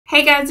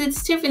Hey guys,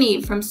 it's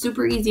Tiffany from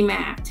Super Easy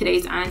Math.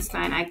 Today's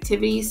Einstein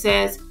activity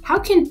says, how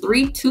can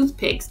 3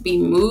 toothpicks be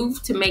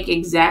moved to make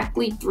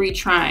exactly 3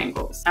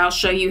 triangles? I'll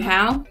show you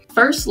how.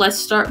 First, let's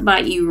start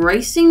by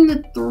erasing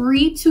the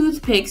 3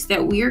 toothpicks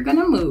that we are going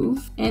to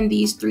move. And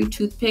these 3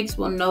 toothpicks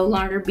will no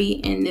longer be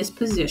in this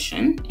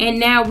position. And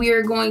now we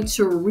are going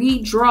to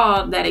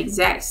redraw that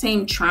exact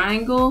same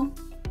triangle,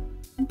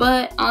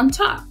 but on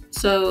top.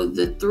 So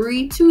the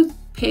 3 toothpicks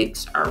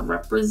are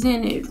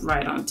represented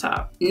right on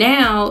top.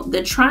 Now,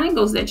 the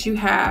triangles that you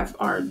have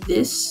are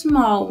this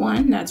small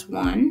one, that's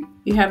 1.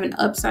 You have an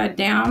upside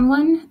down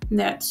one,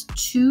 that's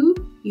 2.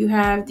 You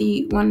have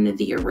one of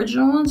the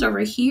original ones over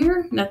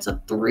here, that's a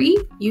 3.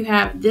 You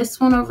have this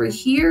one over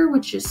here,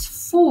 which is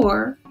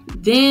 4.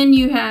 Then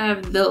you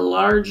have the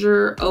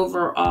larger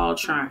overall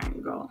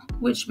triangle,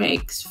 which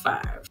makes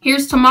 5.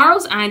 Here's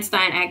tomorrow's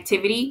Einstein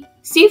activity.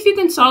 See if you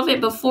can solve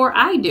it before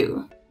I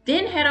do.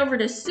 Then head over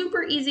to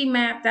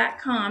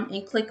supereasymath.com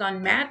and click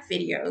on math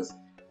videos.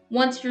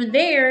 Once you're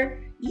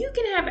there, you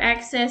can have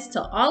access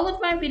to all of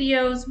my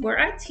videos where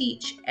I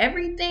teach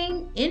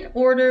everything in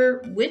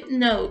order with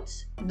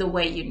notes the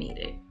way you need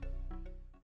it.